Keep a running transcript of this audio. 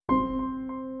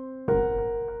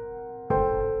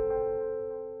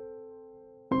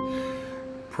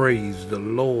Praise the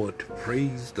Lord,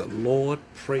 praise the Lord,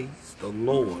 praise the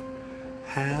Lord.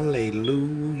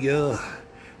 Hallelujah.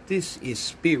 This is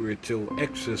spiritual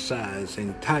exercise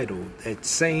entitled That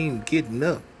Same Getting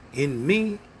Up in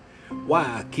Me. Why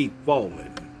I Keep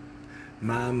Falling.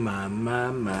 My.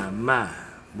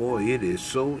 Boy, it is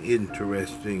so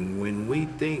interesting when we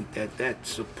think that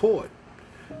support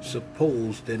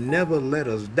supposed to never let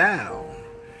us down.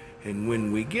 And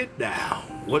when we get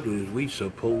down, what is we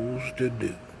supposed to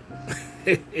do?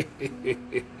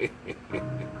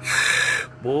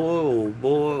 Boy.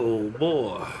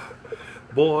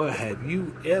 Boy, have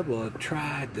you ever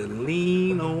tried to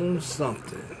lean on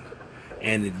something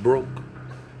and it broke?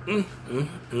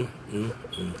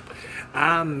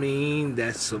 I mean,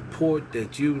 that support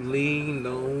that you leaned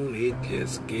on, it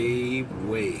just gave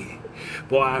way.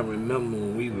 Boy, I remember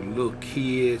when we were little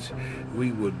kids,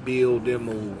 we would build them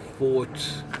old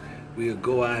forts. We'd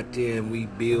go out there and we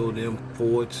build them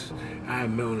forts. I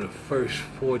remember the first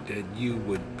fort that you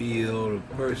would build,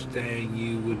 the first thing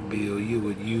you would build, you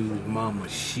would use mama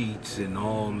sheets and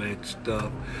all that stuff,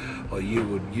 or you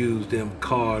would use them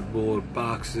cardboard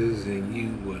boxes, and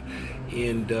you would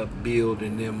end up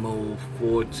building them old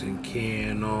forts and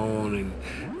carrying on, and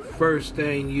first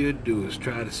thing you'd do is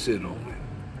try to sit on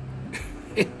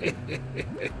it.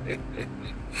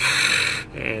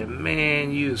 And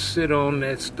man, you sit on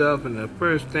that stuff and the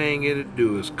first thing it'll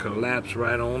do is collapse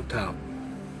right on top.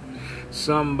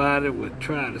 Somebody would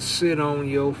try to sit on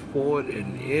your fort,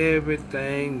 and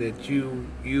everything that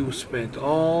you spent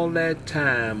all that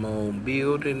time on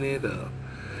building it up,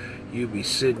 you be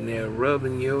sitting there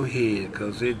rubbing your head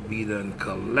because it be done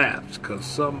collapsed because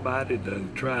somebody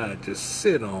done tried to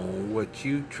sit on what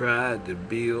you tried to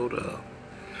build up.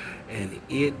 And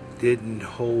it didn't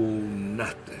hold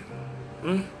nothing.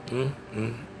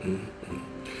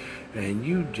 And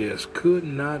you just could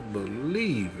not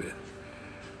believe it.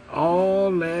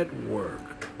 All that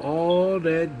work, all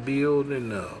that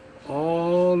building up,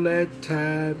 all that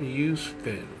time you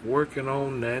spent working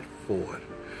on that fort,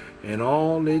 and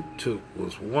all it took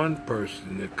was one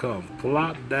person to come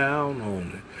flop down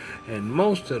on it. And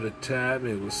most of the time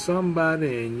it was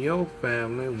somebody in your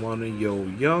family, one of your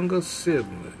younger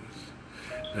siblings,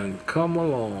 and come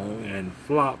along and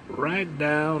flop right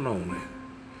down on it.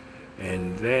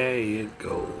 And there it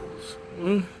goes.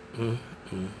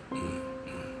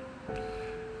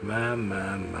 My.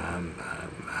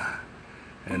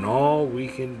 And all we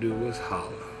can do is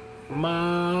holler,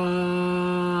 Mama.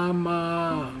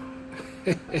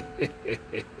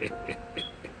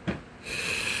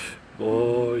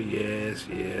 Boy, yes.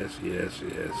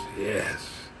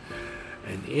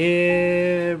 And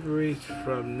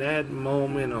from that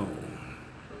moment on,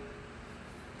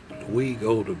 we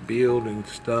go to building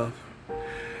stuff,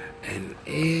 and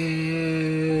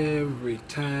every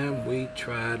time we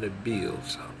try to build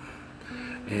something,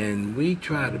 and we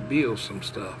try to build some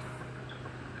stuff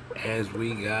as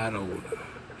we got older.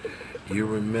 You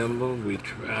remember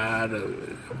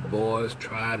boys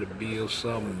try to build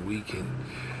something we can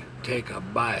take our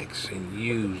bikes and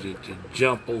use it to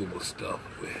jump over stuff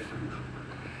with.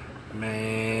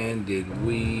 Man, did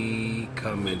we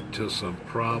come into some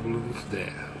problems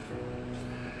there.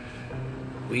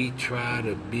 We try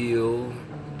to build,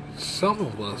 some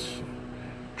of us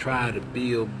try to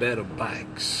build better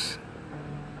bikes.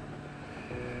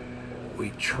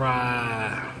 We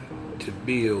try to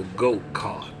build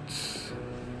go-karts.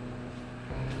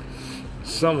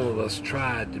 Some of us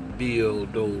tried to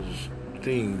build those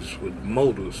things with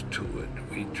motors to it.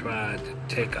 We tried to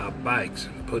take our bikes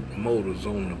and put motors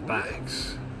on the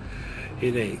bikes.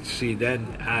 It ain't, see, that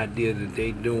idea that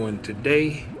they doing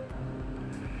today,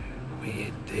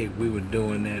 we were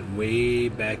doing that way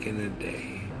back in the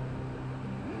day.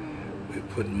 We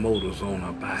put motors on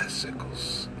our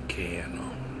bicycles, carrying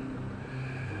on,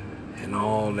 and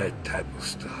all that type of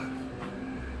stuff.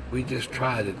 We just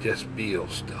try to just build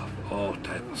stuff, all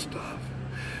type of stuff.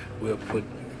 We'll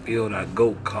build our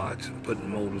go-karts and put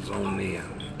motors on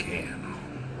them and carrying on.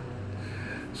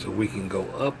 So we can go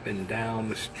up and down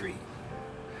the street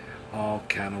all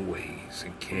kind of ways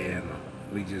and carrying on.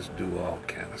 We just do all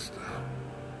kind of stuff.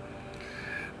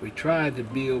 We tried to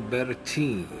build better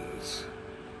teams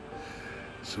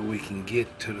so we can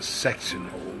get to the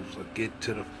sectionals or get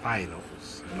to the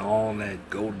finals and all that,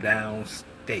 go down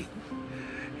state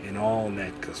and all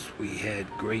that, because we had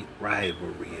great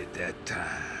rivalry at that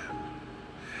time.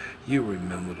 You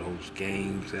remember those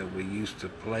games that we used to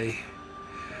play?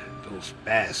 Those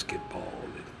basketball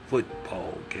and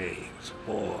football games.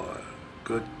 Boy,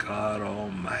 good God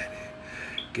Almighty.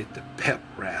 get the pep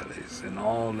rallies and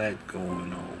all that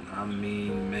going on. I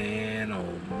mean, man,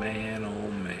 oh man,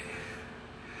 oh man.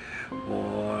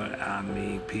 Boy, I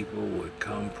mean, people would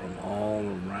come from all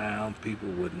around. People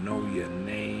would know your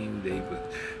name. They would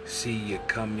see you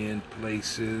come in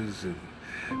places and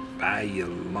buy you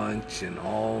lunch and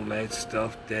all that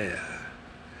stuff there.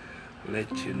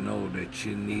 Let you know that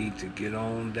you need to get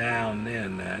on down there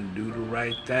now and do the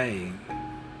right thing.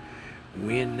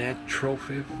 Win that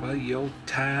trophy for your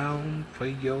town, for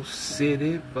your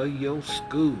city, for your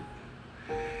school.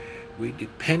 We're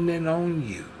depending on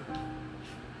you.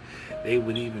 They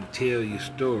would even tell you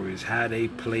stories how they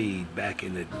played back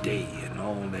in the day and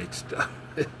all that stuff.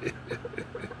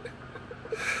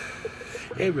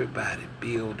 Everybody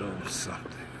build on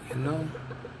something, you know?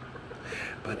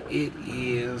 But it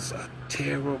is a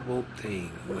terrible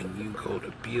thing when you go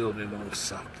to building on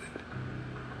something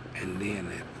and then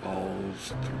it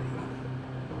falls through.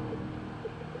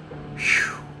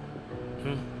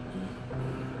 Whew.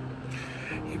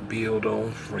 You build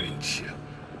on friendship.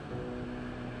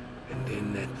 And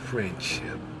then that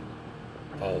friendship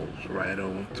falls right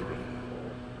on through.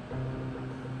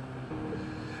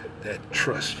 That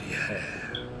trust you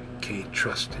have, you can't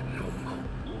trust it no more.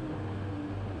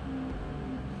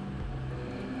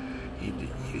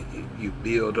 You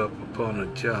build up upon a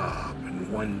job,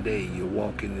 and one day you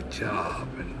walk in the job,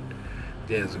 and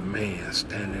there's a man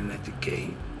standing at the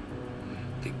gate.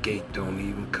 The gate don't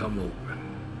even come open.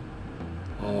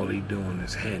 All he doing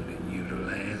is handing you the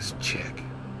last check,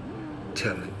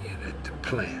 telling you that the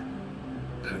plant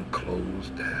done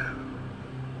closed down.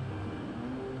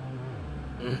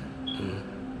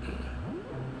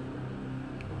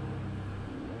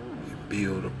 You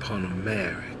build upon a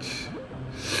marriage.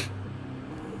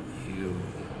 You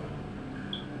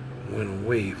went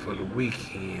away for the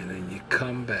weekend and you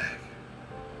come back.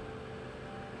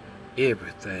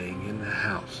 Everything in the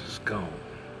house is gone.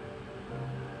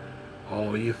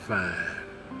 All you find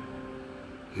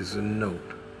is a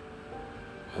note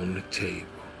on the table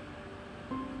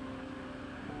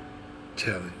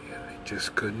telling you they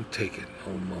just couldn't take it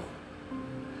no more,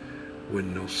 with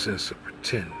no sense of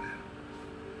pretending.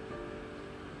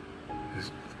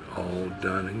 It's all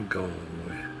done and gone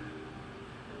with.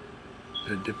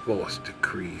 The divorce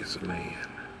decree is laying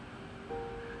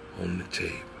on the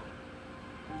table.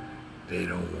 They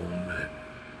don't want nothing.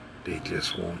 They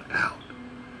just want out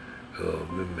of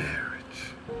the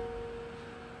marriage.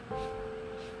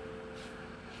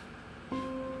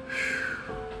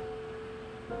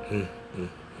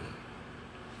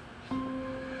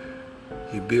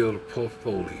 You build a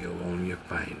portfolio on your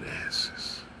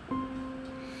finances.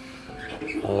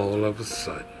 All of a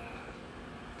sudden,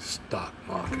 the stock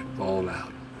market fall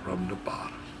out from the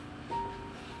bottom.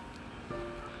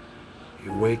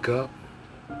 You wake up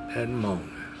that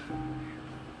morning,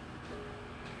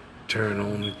 turn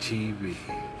on the TV.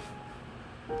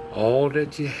 All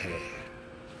that you had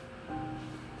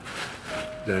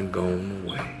done gone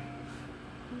away.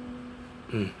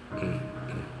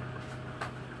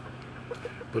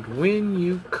 But when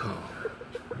you come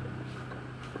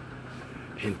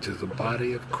into the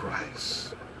body of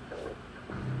Christ,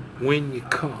 when you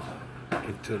come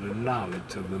into the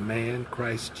knowledge of the man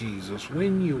Christ Jesus,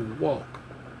 when you walk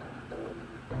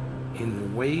in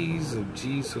the ways of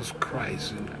Jesus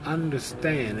Christ and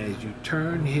understand as you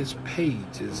turn his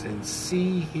pages and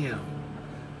see him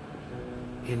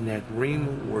in that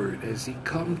rhema word as he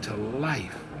come to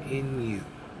life in you,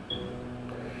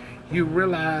 you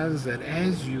realize that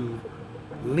as you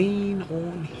lean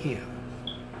on him,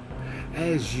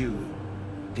 as you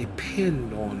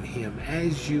depend on him,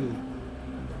 as you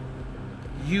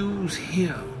use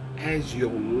him as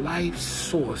your life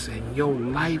source and your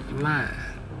lifeline,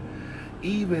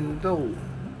 even though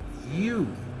you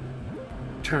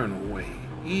turn away,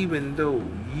 even though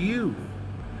you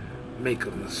make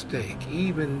a mistake,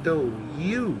 even though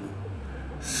you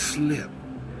slip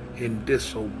in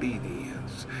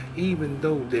disobedience, even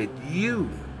though that you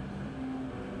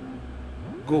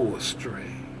go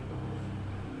astray,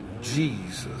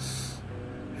 Jesus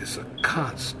is a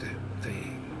constant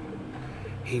thing.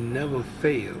 He never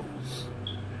fails.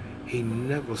 He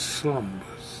never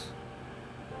slumbers.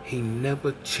 He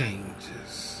never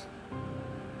changes.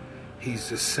 He's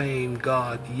the same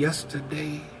God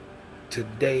yesterday,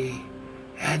 today,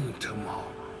 and tomorrow.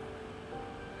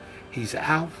 He's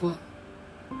Alpha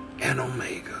and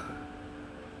Omega.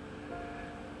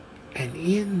 And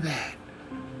in that,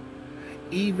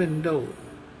 even though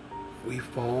we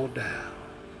fall down,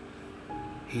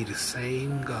 He's the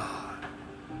same God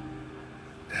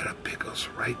that'll pick us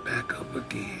right back up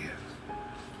again.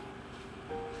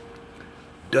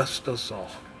 dust us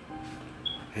off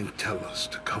and tell us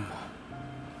to come on.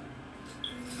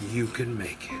 You can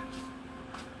make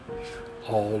it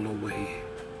all the way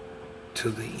to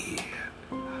the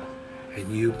end.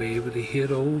 And you'll be able to hear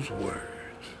those words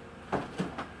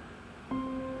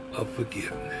of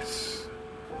forgiveness.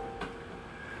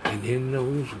 And in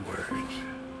those words,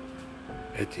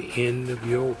 at the end of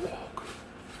your walk,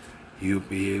 you'll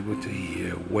be able to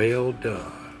hear, well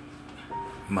done,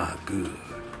 my good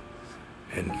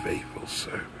and faithful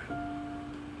servant.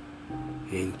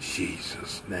 In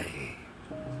Jesus' name,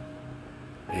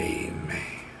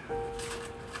 amen.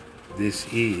 This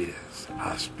is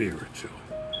our spiritual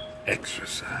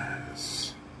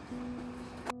exercise.